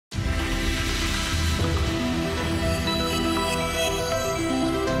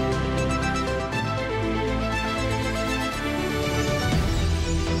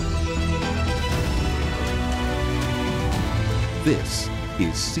This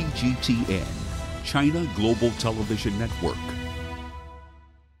is CGTN, China Global Television Network.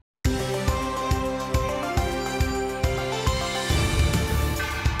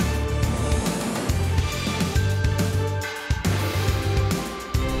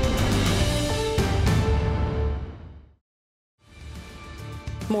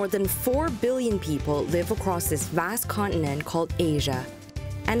 More than 4 billion people live across this vast continent called Asia,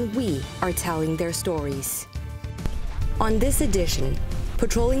 and we are telling their stories. On this edition,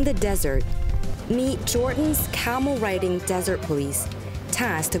 Patrolling the Desert, meet Jordan's camel-riding desert police,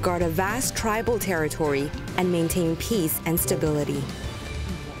 tasked to guard a vast tribal territory and maintain peace and stability.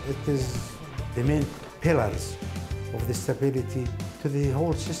 It is the main pillars of the stability to the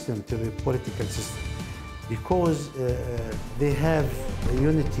whole system, to the political system, because they have a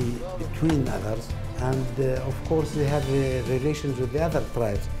unity between others, and of course they have relations with the other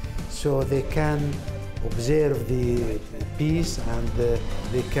tribes, so they can observe the peace and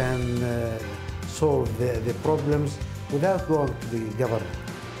they can solve the problems without going to the government.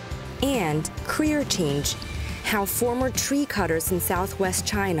 And career change, how former tree cutters in southwest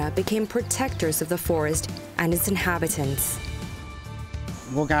China became protectors of the forest and its inhabitants.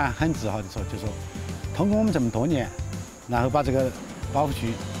 我敢很自豪地说，就是说，通过我们这么多年，然后把这个保护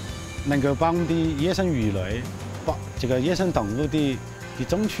区能够把我们的野生鱼类、这个野生动物的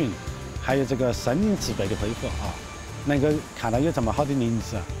种群，还有这个森林植被的恢复啊，能够看到有这么好的林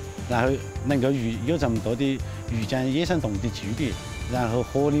子，然后能够有这么多的遇见野生动物的几率，然后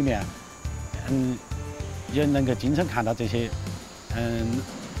河里面，也能够经常看到这些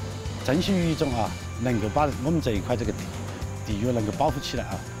珍稀鱼种啊，能够把我们这一块这个地域能够保护起来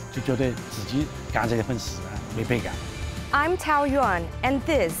啊，就觉得自己干这份事没白干。I'm Tao Yuan, and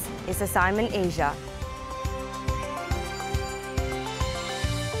this is Assignment Asia.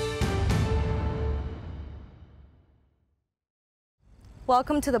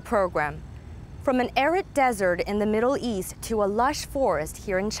 Welcome to the program. From an arid desert in the Middle East to a lush forest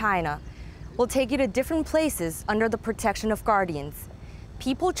here in China, we'll take you to different places under the protection of guardians,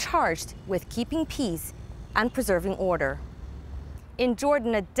 people charged with keeping peace and preserving order. In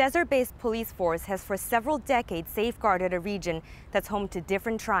Jordan, a desert-based police force has for several decades safeguarded a region that's home to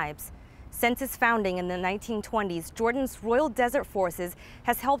different tribes. Since its founding in the 1920s, Jordan's Royal Desert Forces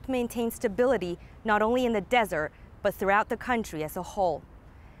has helped maintain stability not only in the desert, but throughout the country as a whole.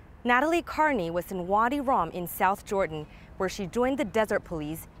 Natalie Carney was in Wadi in South Jordan, where she joined the desert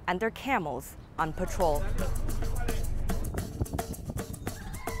police and their camels on patrol.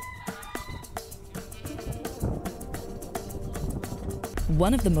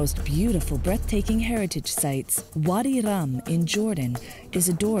 One of the most beautiful, breathtaking heritage sites, Wadi in Jordan, is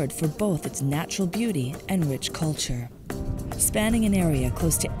adored for both its natural beauty and rich culture. Spanning an area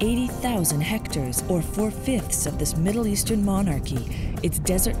close to 80,000 hectares, or 4/5 of this Middle Eastern monarchy, its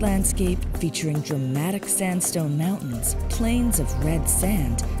desert landscape featuring dramatic sandstone mountains, plains of red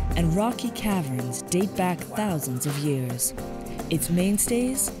sand, and rocky caverns date back thousands of years. Its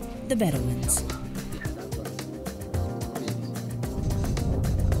mainstays, the Bedouins.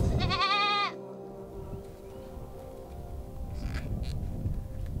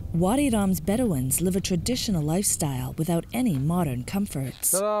 Wadi Ram's Bedouins live a traditional lifestyle without any modern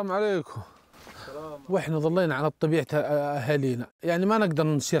comforts. السلام عليكم. واحنا ظلينا على طبيعة اهالينا، يعني ما نقدر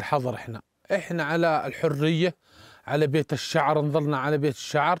نصير حظر احنا على الحرية، على بيت الشعر، نظلنا على بيت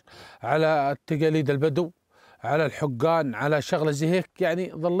الشعر، على التقاليد البدو، على الحقان، على شغلة زي هيك،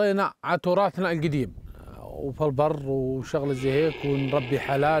 يعني ظلينا على تراثنا القديم وفي البر وشغلة زي هيك، ونربي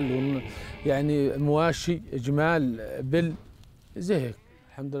حلال يعني مواشي جمال بل زي هيك.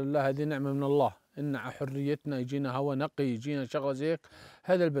 الحمد لله هذه نعمة من الله، إن على حريتنا يجينا هواء نقي، يجينا شغلة زي هيك،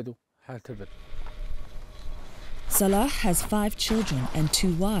 هذا البدو حالة البدو. Salah has 5 children and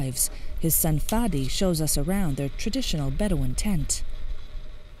 2 wives. His son Fadi shows us around their traditional Bedouin tent.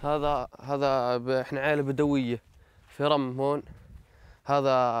 هذا احنا عائلة بدوية في رم هون.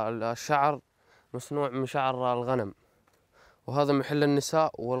 هذا الشعر مصنوع من شعر الغنم، وهذا محل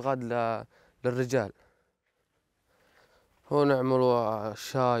النساء والغاد للرجال. هون يعملوا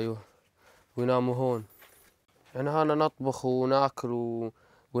الشاي ويناموا هون، يعني هنا نطبخ وناكل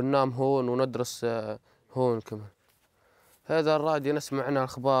وننام هون وندرس هون كمان. هذا الراديو نسمع عنه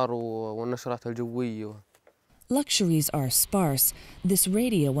الأخبار والنشرات الجوية. Luxuries are sparse. This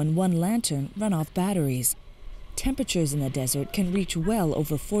radio and 1 lantern run off batteries. Temperatures in the desert can reach well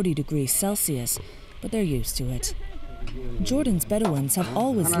over 40 degrees Celsius, but they're used to it. Jordan's Bedouins have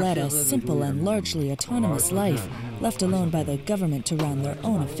always led a simple and largely autonomous life, left alone by the government to run their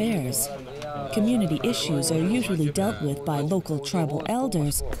own affairs. Community issues are usually dealt with by local tribal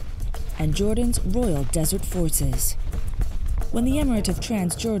elders and Jordan's Royal Desert Forces. When the Emirate of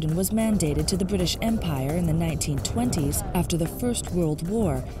Transjordan was mandated to the British Empire in the 1920s after the First World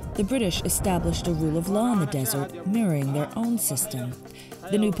War, the British established a rule of law in the desert mirroring their own system.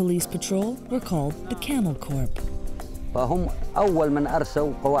 The new police patrol were called the Camel Corps. فهم أول من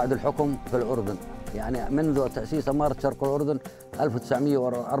أرسوا قواعد الحكم في الأردن، يعني منذ تأسيس أمارة شرق الأردن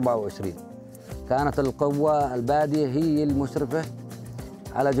 1924 كانت القوة البادية هي المشرفة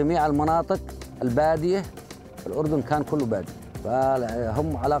على جميع المناطق البادية في الأردن، كان كله بادي،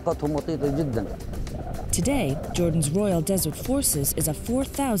 فهم علاقتهم وطيدة جدا. Today, Jordan's Royal Desert Forces is a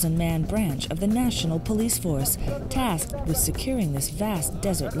 4,000-man branch of the National Police Force, tasked with securing this vast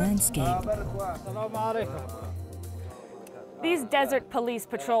desert landscape. These desert police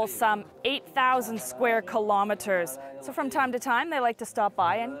patrol some 8,000 square kilometers. So from time to time, they like to stop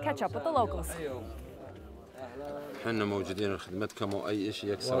by and catch up with the locals. احنا موجودين لخدمتكم واي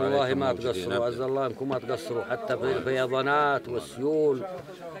شيء يكسر والله عليكم ما تقصروا، عز الله انكم ما تقصروا، حتى في الفيضانات والسيول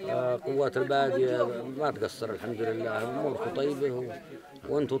قوات الباديه ما تقصر، الحمد لله اموركم طيبه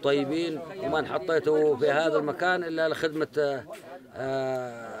وانتم طيبين، وما انحطيتوا في هذا المكان الا لخدمه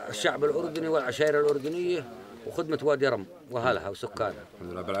الشعب الاردني والعشائر الاردنيه وخدمه وادي رم واهلها وسكانها.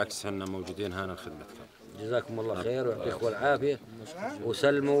 الحمد لله، بالعكس احنا موجودين هنا لخدمتكم. جزاكم الله خير ويعطيكم العافيه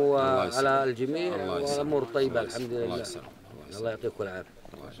وسلموا على الجميع والامور طيبه الحمد لله. الله يعطيكم العافيه.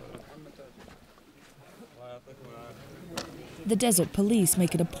 The desert police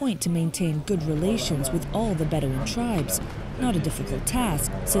make it a point to maintain good relations with all the Bedouin tribes. Not a difficult task,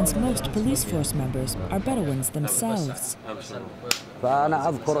 since most police force members are Bedouins themselves. فأنا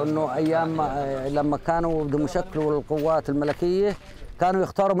أذكر إنه أيام لما كانوا بدهم يشكلوا القوات الملكية كانوا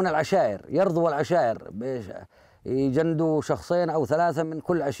يختاروا من العشائر، يرضوا العشائر، يجندوا شخصين أو ثلاثة من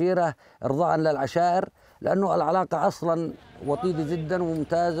كل عشيرة إرضاء للعشائر، لأنه العلاقة أصلاً وطيدة جداً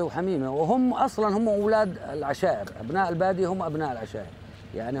وممتازة وحميمة، وهم أصلاً هم أولاد العشائر، أبناء البادية هم أبناء العشائر،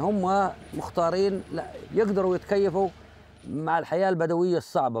 يعني هم مختارين لا يقدروا يتكيفوا مع الحياة البدوية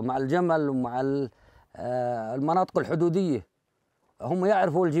الصعبة، مع الجمل ومع المناطق الحدودية. هم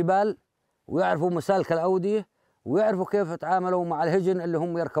يعرفوا الجبال ويعرفوا مسالك الأودية ويعرفوا كيف يتعاملوا مع الهجن اللي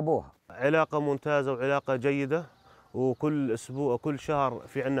هم يركبوها. علاقة ممتازة وعلاقة جيدة، وكل أسبوع وكل شهر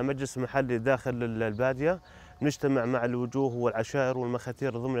في عندنا مجلس محلي داخل البادية نجتمع مع الوجوه والعشائر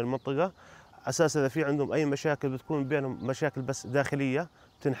والمخاتير ضمن المنطقة، أساس إذا في عندهم أي مشاكل بتكون بينهم مشاكل بس داخلية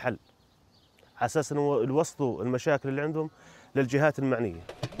تنحل، على أساس إنه يوصلوا المشاكل اللي عندهم للجهات المعنية.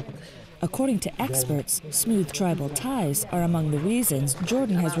 According to experts, smooth tribal ties are among the reasons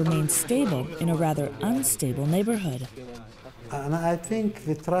Jordan has remained stable in a rather unstable neighborhood. And I think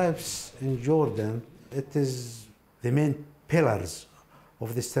the tribes in Jordan, it is the main pillars of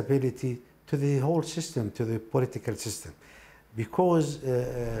the stability to the whole system, to the political system, because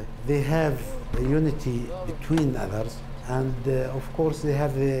they have a unity between others, and of course they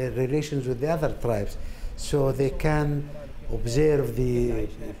have the relations with the other tribes, so they can observe the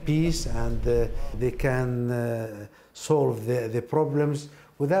peace and they can solve the problems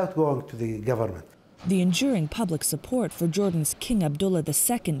without going to the government. The enduring public support for Jordan's King Abdullah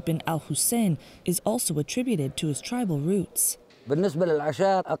II bin al-Hussein is also attributed to his tribal roots. بالنسبة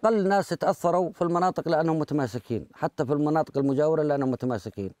للعشائر أقل ناس تأثروا في المناطق لأنهم متماسكين، حتى في المناطق المجاورة لأنهم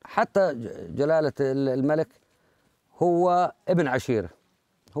متماسكين، حتى جلالة الملك هو ابن عشيرة،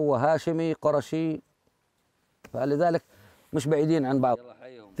 هو هاشمي قرشي، فلذلك مش بعيدين عن بعض.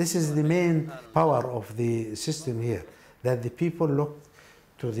 This is the main power of the system here, that the people look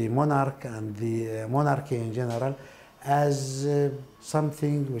to the monarch and the monarchy in general as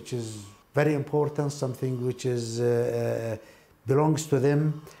something which is very important, something which is belongs to them,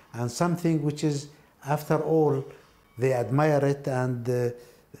 and something which is, after all, they admire it and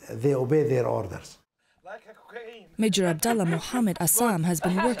they obey their orders. Major Abdullah Mohammed Assam has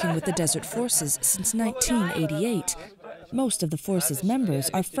been working with the Desert Forces since 1988. Most of the force's members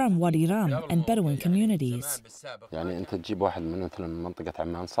are from Wadi Ram and Bedouin communities. يعني أنت تجيب واحد من مثل منطقة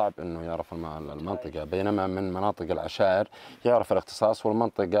عمان صعب إنه يعرف المنطقة، بينما من مناطق العشائر يعرف الاختصاص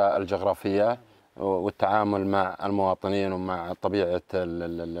والمنطقة الجغرافية والتعامل مع المواطنين ومع طبيعة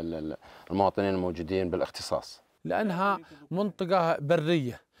المواطنين الموجودين بالاختصاص. لأنها منطقة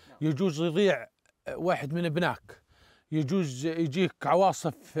برية، يجوز يضيع واحد من ابنائك، يجوز يجيك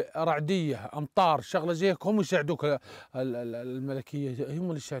عواصف رعدية، أمطار، شغلة زي هيك، هم يساعدوك، الملكية هم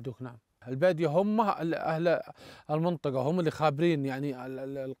اللي يساعدوك. نعم، البادية هم أهل المنطقة، هم اللي خابرين، يعني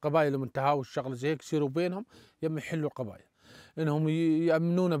القبائل المنتهى والشغلة زي هيك يصيروا بينهم يم يحلوا القبائل، إنهم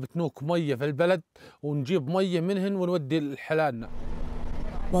يأمنونا بتنوك مية في البلد ونجيب مية منهن ونودي الحلالنا.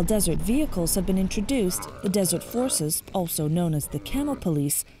 While desert vehicles have been introduced, the desert forces, also known as the camel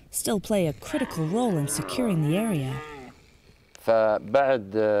police, still play a critical role in securing the area.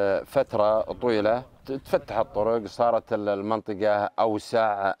 فبعد فترة طويلة تفتحت الطرق، صارت المنطقة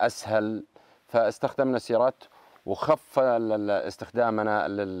أوسع أسهل، فاستخدمنا سيارات وخف استخدامنا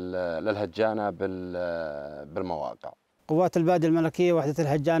للهجانة بالمواقع. قوات البادية الملكية وحدة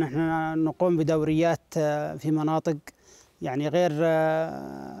الهجانة احنا نقوم بدوريات في مناطق يعني غير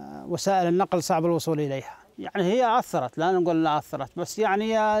وسائل النقل صعب الوصول إليها. يعني هي أثرت، لا نقول لا أثرت، بس يعني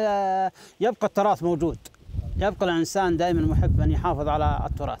يبقى التراث موجود، يبقى الإنسان دائما محب أن يحافظ على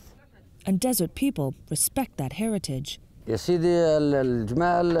التراث. And desert people respect that heritage. يا سيدي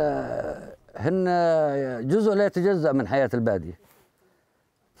الجمال هن جزء لا يتجزأ من حياة البادية،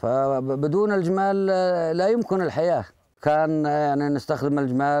 فبدون الجمال لا يمكن الحياة. كان يعني نستخدم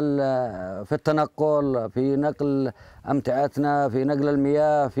الجمال في التنقل، في نقل أمتعتنا، في نقل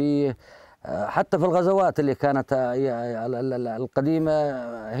المياه، في حتى في الغزوات اللي كانت القديمة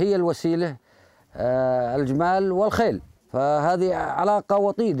هي الوسيلة، الجمال والخيل. فهذه علاقة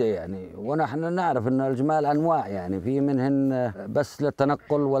وطيدة يعني، ونحن نعرف أن الجمال أنواع، يعني في منهن بس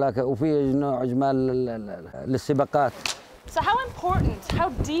للتنقل وفي نوع جمال للسباقات. So how important, how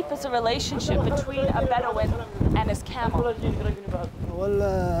deep is the relationship between a Bedouin and his camel?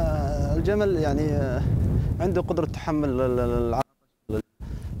 الجمل يعني عنده قدرة تحمل العطش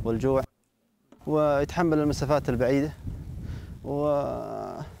والجوع ويتحمل المسافات البعيدة،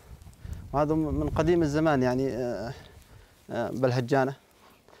 وهذا من قديم الزمان يعني بالهجانة،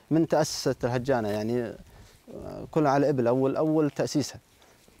 من تأسست الهجانة يعني كلها على الإبل. أول تأسيسها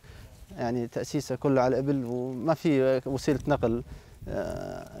يعني تأسيسها كله على الإبل، وما في وسيلة نقل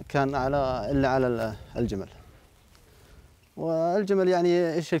كان إلا على الجمل. والجمل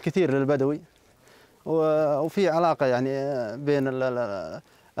يعني إيش الكثير للبدوي، وفي علاقة يعني بين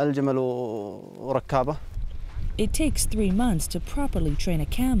الجمل وركابه. It takes 3 months to properly train a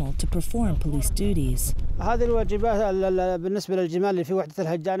camel to perform police duties. هذه الواجبات بالنسبة للجمال اللي في وحدة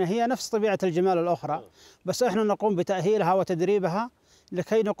الهجانة هي نفس طبيعة الجمال الأخرى، بس إحنا نقوم بتأهيلها وتدريبها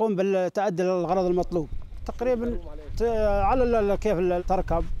لكي نقوم بالتأدي للغرض المطلوب. تقريبا على كيف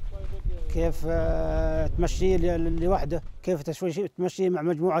تركب، كيف تمشي لوحده، كيف تمشي مع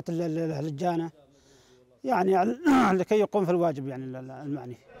مجموعة الهجانة، يعني لكي يقوم في الواجب يعني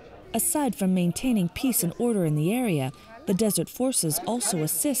المعني. Aside from maintaining peace and order in the area, the desert forces also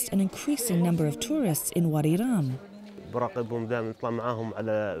assist an increasing number of tourists in Wadi Ram. براقبهم دائما، نطلع معاهم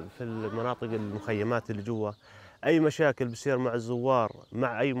في المناطق المخيمات اللي جوا. أي مشاكل بتصير مع الزوار،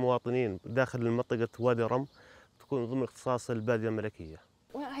 مع أي مواطنين داخل منطقة وادي رم، تكون ضمن اختصاص البادية الملكية.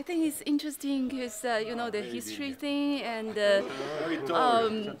 Well, I think it's interesting because the history thing, and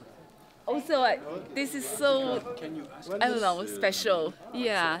also this is so, I don't know, special.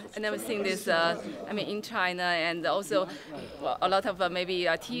 Yeah, I never seen this. In China, and also a lot of maybe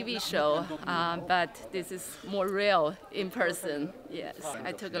a TV show, but this is more real in person. Yes,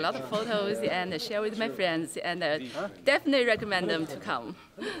 I took a lot of photos and share with my friends, and definitely recommend them to come.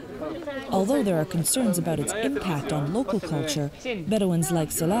 Although there are concerns about its impact on local culture, Bedouins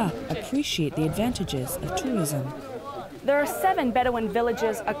like Salah appreciate the advantages of tourism. There are 7 Bedouin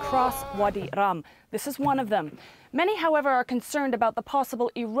villages across Wadi Ram. This is one of them. Many, however, are concerned about the possible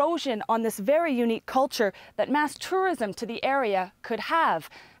erosion on this very unique culture that mass tourism to the area could have.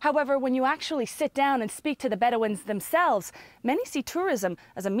 However, when you actually sit down and speak to the Bedouins themselves, many see tourism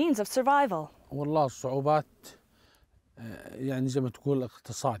as a means of survival. والله الصعوبات يعني زي ما تقول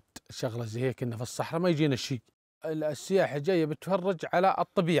اقتصاد، شغلة زي هيك إنه في الصحراء ما يجينا شيء. السياحة جاية بتفرج على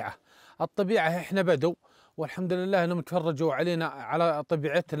الطبيعة إحنا بدو، والحمد لله انهم تفرجوا علينا، على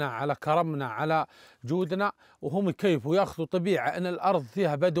طبيعتنا، على كرمنا، على جودنا، وهم يكيفوا ياخذوا طبيعه ان الارض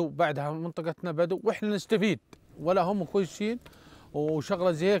فيها بدو، بعدها منطقتنا بدو، واحنا نستفيد، ولا هم كويسين.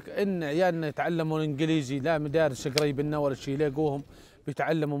 وشغله زي هيك ان عيالنا يتعلموا الانجليزي، لا مدارس قريب لنا ولا شيء، يلاقوهم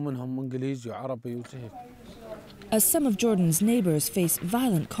بيتعلموا منهم انجليزي وعربي وزي هيك. As some of Jordan's neighbors face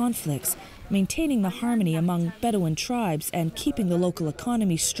violent conflicts, maintaining the harmony among Bedouin tribes and keeping the local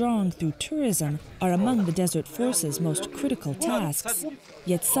economy strong through tourism are among the Desert Force's most critical tasks.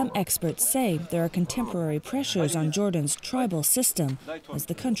 Yet some experts say there are contemporary pressures on Jordan's tribal system as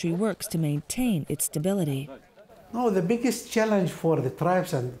the country works to maintain its stability. No, the biggest challenge for the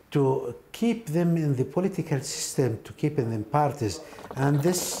tribes and to keep them in the political system, to keep them in parties, and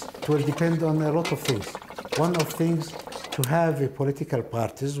this will depend on a lot of things. One of things, to have political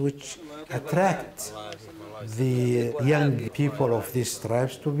parties which attract the young people of these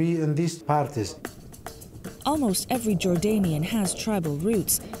tribes to be in these parties. Almost every Jordanian has tribal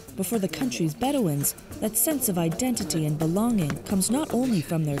roots, but for the country's Bedouins, that sense of identity and belonging comes not only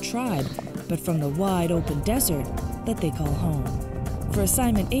from their tribe, but from the wide open desert that they call home. For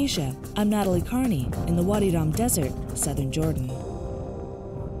Assignment Asia, I'm Natalie Carney in the Wadi Rum Desert, southern Jordan.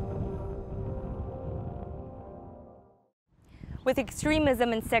 With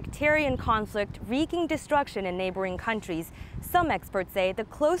extremism and sectarian conflict wreaking destruction in neighboring countries, some experts say the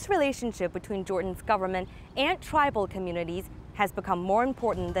close relationship between Jordan's government and tribal communities has become more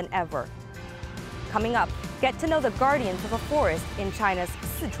important than ever. Coming up, get to know the guardians of a forest in China's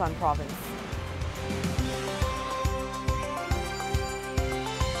Sichuan province.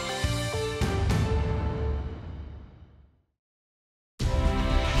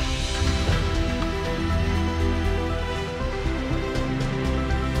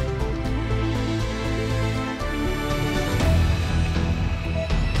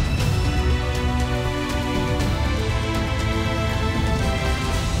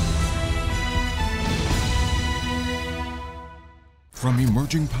 From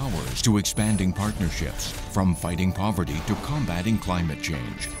emerging powers to expanding partnerships, from fighting poverty to combating climate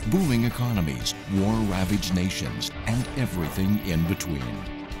change, booming economies, war-ravaged nations, and everything in between.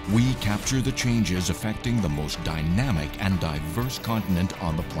 We capture the changes affecting the most dynamic and diverse continent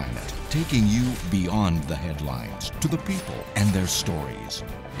on the planet, taking you beyond the headlines to the people and their stories.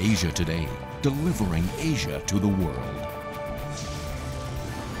 Asia Today, delivering Asia to the world.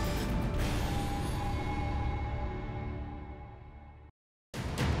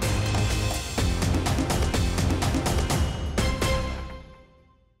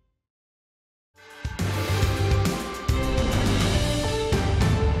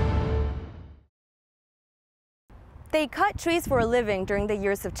 They cut trees for a living during the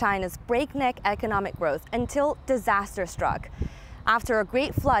years of China's breakneck economic growth until disaster struck. After a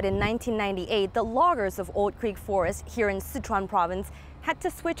great flood in 1998, the loggers of Old Creek Forest here in Sichuan province had to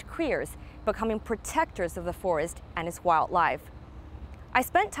switch careers, becoming protectors of the forest and its wildlife. I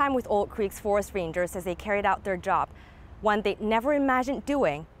spent time with Old Creek's forest rangers as they carried out their job, one they'd never imagined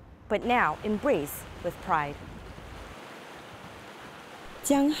doing, but now embrace with pride.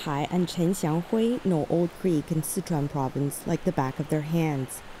 Jiang Hai and Chen Xianghui know Old Creek in Sichuan province like the back of their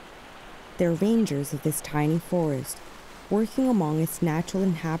hands. They're rangers of this tiny forest, working among its natural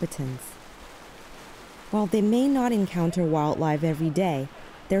inhabitants. While they may not encounter wildlife every day,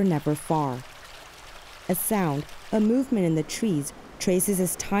 they're never far. A sound, a movement in the trees, traces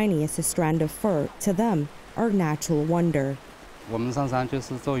as tiny as a strand of fur, to them are natural wonder. 我们上山就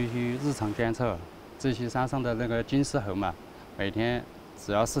是做一些日常监测，这些山上的那个金丝猴嘛，每天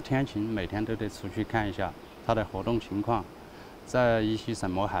只要是天晴，每天都得出去看一下它的活动情况，在一些什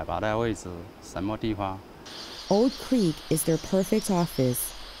么海拔的位置、什么地方。Old Creek is their perfect office.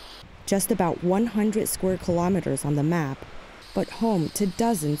 Just about 100 square kilometers on the map, but home to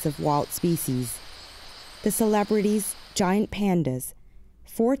dozens of wild species. The celebrities, giant pandas,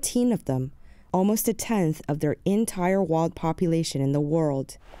 14 of them, almost a tenth of their entire wild population in the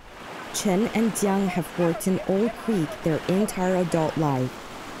world. Chen and Jiang have worked in Old Creek their entire adult life,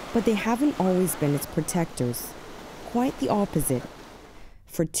 but they haven't always been its protectors. Quite the opposite.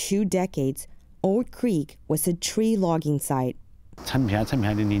 For 2 decades, Old Creek was a tree logging site. 成片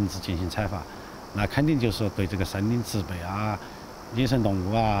的林子进行采伐，那肯定就是对这个森林植被啊、野生动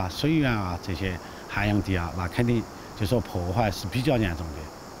物啊、水源啊这些涵养地啊，那肯定就说破坏是比较严重的。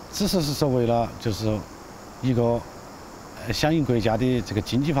只是说为了就是说一个响应国家的这个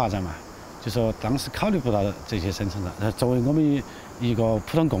经济发展嘛，就说当时考虑不到这些生产的，作为我们一个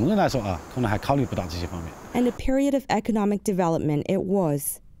普通工人来说啊，可能还考虑不到这些方面。And a period of economic development it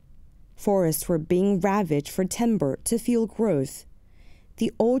was. Forests were being ravaged for timber to fuel growth.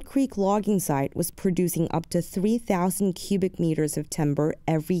 The Old Creek logging site was producing up to 3,000 cubic meters of timber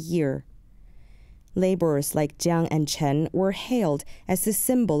every year. Laborers like Jiang and Chen were hailed as the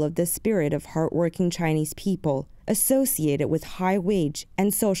symbol of the spirit of hardworking Chinese people, associated with high wage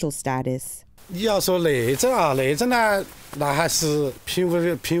and social status. 你要说内政啊，内政呢，那还是贫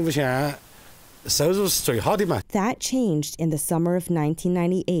富县收入是最好的嘛。That changed in the summer of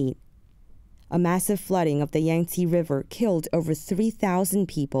 1998. A massive flooding of the Yangtze River killed over 3,000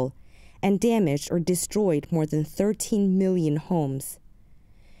 people and damaged or destroyed more than 13 million homes.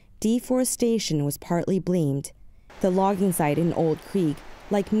 Deforestation was partly blamed. The logging site in Old Creek,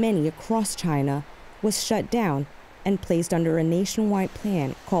 like many across China, was shut down and placed under a nationwide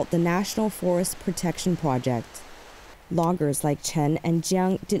plan called the National Forest Protection Project. Loggers like Chen and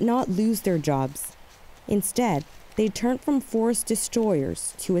Jiang did not lose their jobs. Instead, they turned from forest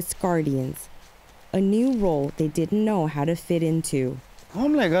destroyers to its guardians, a new role they didn't know how to fit into. 我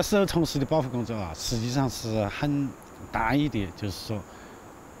们那个时候从事的保护工作啊，实际上是很单一的，就是说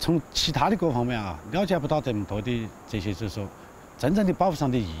从其他的各方面啊，了解不到这么多的这些，就是说真正的保护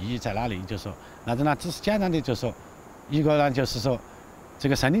上的意义在哪里？就是说，那只是简单的，就是说一个呢，就是说这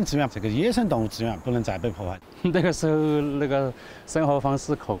个森林资源、这个野生动物资源不能再被破坏。那个时候那个生活方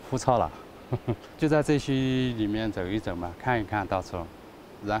式可枯燥了，就在这些里面走一走嘛，看一看到处。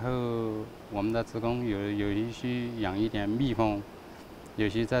然后我们的职工有一些养一点蜜蜂，有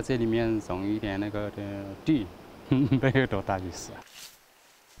些在这里面种一点那个的地，没有多大意思。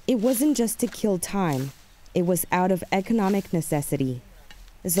It wasn't just to kill time, it was out of economic necessity.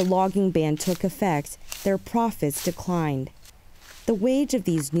 As the logging ban took effect, their profits declined. The wage of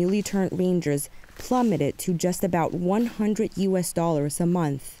these newly turned rangers plummeted to just about $100 a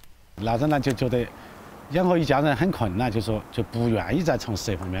month. 老人呢就觉得养活一家人很困难，就不愿意再从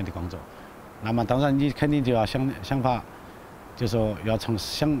事这方面的工作。那么当然你肯定就要想法，就说要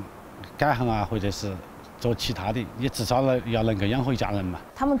想改行啊，或者是做其他的，也至少要能够养活一家人嘛。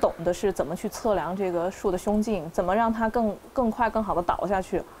他们懂的是怎么去测量这个树的胸径，怎么让它更快、更好的倒下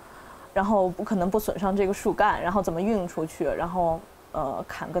去，然后不可能不损伤这个树干，然后怎么运出去，然后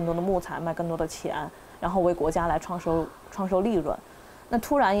砍更多的木材，卖更多的钱，然后为国家来创收利润。那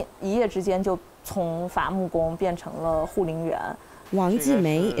突然一夜之间就从伐木工变成了护林员。Wang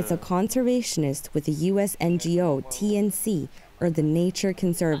Jimei is a conservationist with the U.S. NGO TNC, or the Nature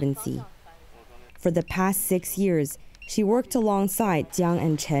Conservancy. For the past 6 years, she worked alongside Jiang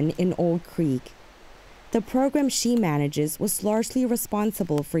and Chen in Old Creek. The program she manages was largely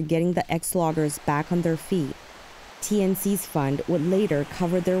responsible for getting the ex-loggers back on their feet. TNC's fund would later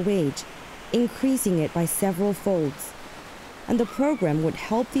cover their wage, increasing it by several folds. And the program would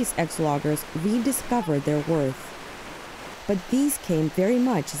help these ex-loggers rediscover their worth. But these came very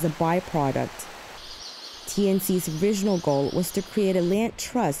much as a byproduct. TNC's original goal was to create a land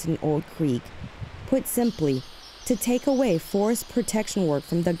trust in Old Creek. Put simply, to take away forest protection work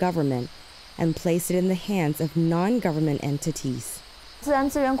from the government and place it in the hands of non-government entities. 自然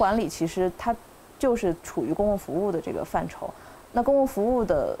资源管理其实它就是处于公共服务的这个范畴。那公共服务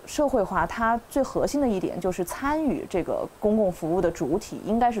的社会化，它最核心的一点就是参与这个公共服务的主体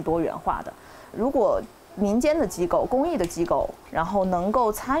应该是多元化的。如果民间的机构、公益的机构，然后能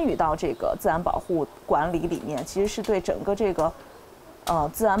够参与到这个自然保护管理里面，其实是对整个这个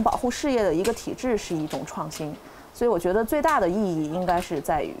自然保护事业的一个体制是一种创新。所以我觉得最大的意义应该是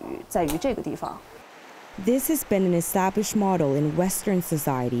在于这个地方。This has been an established model in Western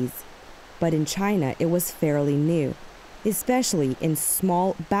societies, but in China it was fairly new, especially in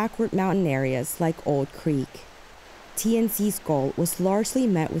small, backward mountain areas like Old Creek. TNC's goal was largely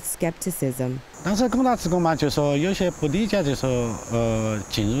met with skepticism. 当时工大职工嘛，就说有些不理解，就说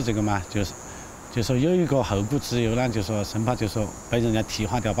进入这个嘛，就说有一个后顾之忧呢，就说生怕就说被人家替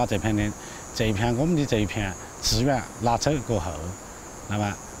换掉，把这片我们的这一片资源拿走过后，那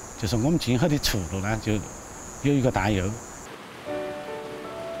么就是我们今后的出路呢，就有一个担忧。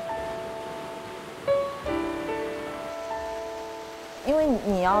因为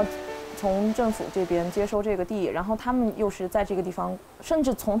你要从政府这边接收这个地，然后他们又是在这个地方，甚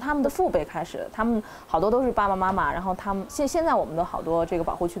至从他们的父辈开始，他们好多都是爸爸妈妈，然后他们现在我们的好多这个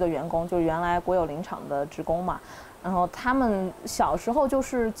保护区的员工，就是原来国有林场的职工嘛，然后他们小时候就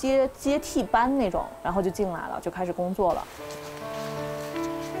是接替班那种，然后就进来了，就开始工作了。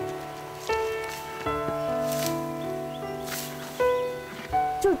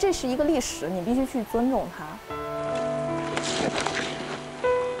就这是一个历史，你必须去尊重它。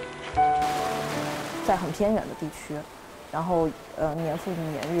在很偏远的地区，然后年复一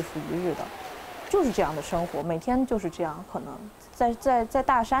年，日复一日的，就是这样的生活，每天就是这样。可能在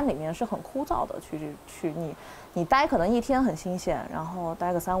大山里面是很枯燥的，去你待可能一天很新鲜，然后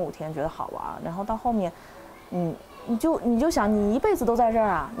待个3、5天觉得好玩，然后到后面，你就想你一辈子都在这儿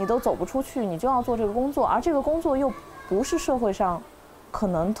啊，你都走不出去，你就要做这个工作，而这个工作又不是社会上可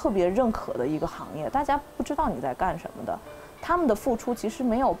能特别认可的一个行业，大家不知道你在干什么的，他们的付出其实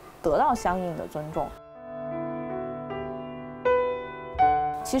没有得到相应的尊重。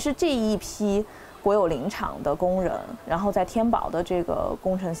其实这一批国有林场的工人，然后在天宝的这个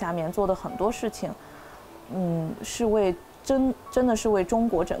工程下面做的很多事情，是为真的是为中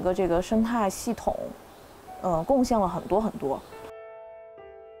国整个这个生态系统，贡献了很多很多。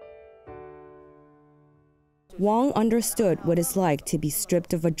Wang understood what it's like to be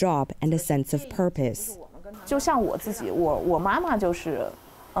stripped of a job and a sense of purpose. 就像我自己，我妈妈就是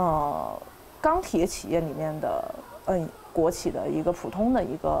钢铁企业里面的国企的一个普通的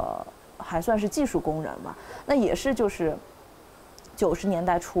一个还算是技术工人吧，那也是就是90年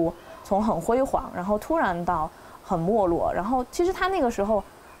代初从很辉煌，然后突然到很没落，然后其实他那个时候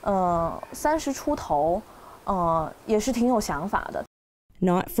30出头，也是挺有想法的。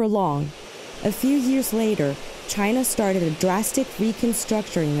Not for long. A few years later, China started a drastic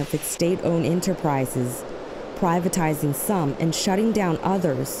reconstructing of its state-owned enterprises. privatizing some and shutting down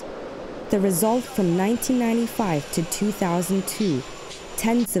others. The result from 1995 to 2002,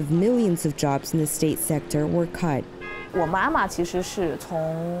 tens of millions of jobs in the state sector were cut. 我妈妈其实是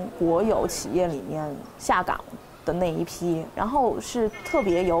从国有企业里面下岗的那一批，然后是特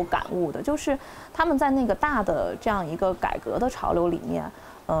别有感悟的，就是他们在那个大的这样一个改革的潮流里面，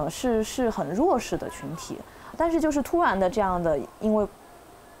是很弱势的群体，但是就是突然的这样的，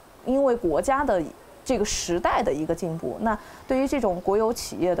因为国家的这个时代的一个进步，那对于这种国有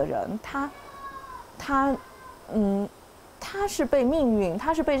企业的人，他是被命运，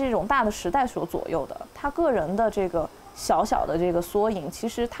他是被这种大的时代所左右的，他个人的这个小小的这个缩影，其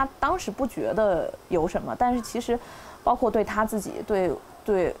实他当时不觉得有什么，但是其实包括对他自己、对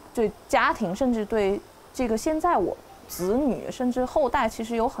家庭，甚至对这个现在我子女甚至后代，其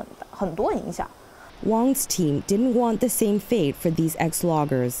实有很多影响。Wang's team didn't want the same fate for these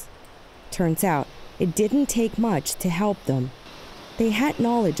ex-loggers. Turns out, it didn't take much to help them. They had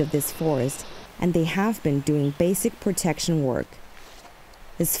knowledge of this forest, and they have been doing basic protection work.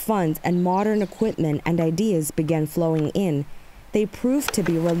 As funds and modern equipment and ideas began flowing in, they proved to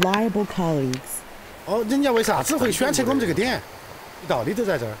be reliable colleagues. 人家为啥子会选择我们这个点？道理都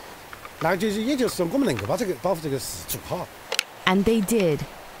在这儿。那也就是说，我们能够把这个保护这个事做好。 And they did.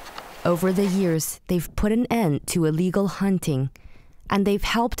 Over the years, they've put an end to illegal hunting, and they've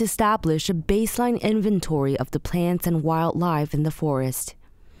helped establish a baseline inventory of the plants and wildlife in the forest.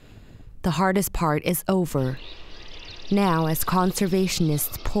 The hardest part is over. Now, as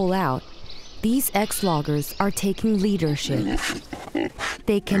conservationists pull out, these ex-loggers are taking leadership.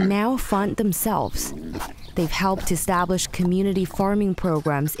 They can now fund themselves. They've helped establish community farming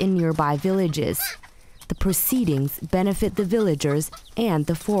programs in nearby villages. The proceedings benefit the villagers and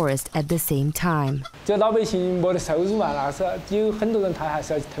the forest at the same time. 这老百姓没得收入嘛，那是有很多人他还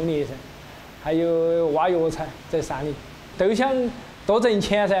是要去偷猎噻，还有挖药材在山里，都想多挣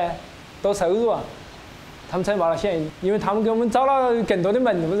钱噻，多收入啊，他们才冒了险，因为他们给我们找了更多的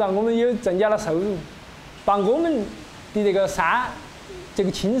门路，让我们有增加了收入，把我们的这个山，这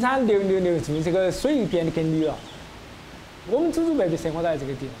个青山留住，这个水变得更绿了，我们祖祖辈辈生活在这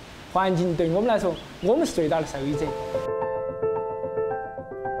个地方。 环境对我们来说，我们是最大的受益者。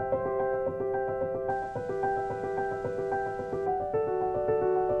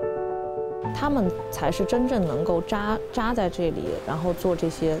他们才是真正能够扎在这里，然后做这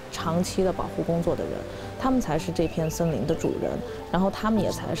些长期的保护工作的人。他们才是这片森林的主人，然后他们也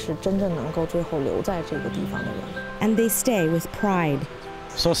才是真正能够最后留在这个地方的人。And they stay with pride.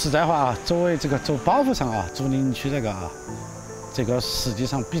 说实在话啊，作为这个做保护上啊，竹林区这个啊。 这个实际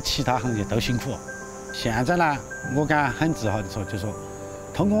上比其他行业都辛苦。现在呢，我敢很自豪地说，就说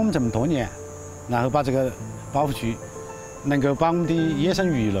通过我们这么多年，然后把这个保护区能够把我们的野生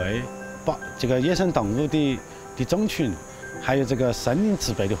鱼类、这个野生动物的种群，还有这个森林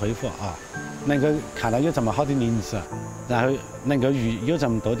植被的恢复啊，能够看到有这么好的林子，然后能够有这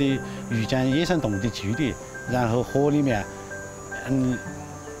么多的遇见野生动物的距离，然后河里面，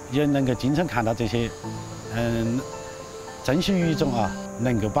也能够经常看到这些，珍稀鱼种啊，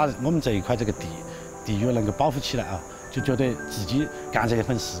能够把我们这一块这个地域能够保护起来啊，就觉得自己干这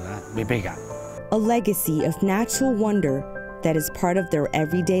份事啊没白干。A legacy of natural wonder that is part of their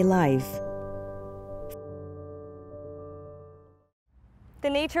everyday life.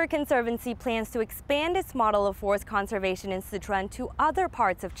 The Nature Conservancy plans to expand its model of forest conservation in Sichuan to other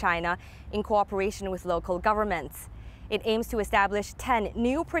parts of China in cooperation with local governments. It aims to establish 10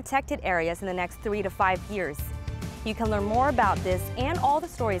 new protected areas in the next 3 to 5 years. You can learn more about this and all the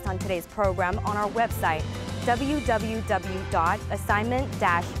stories on today's program on our website,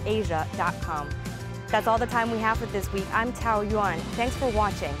 www.assignment-asia.com. That's all the time we have for this week. I'm Tao Yuan. Thanks for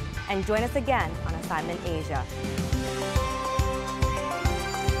watching, and join us again on Assignment Asia.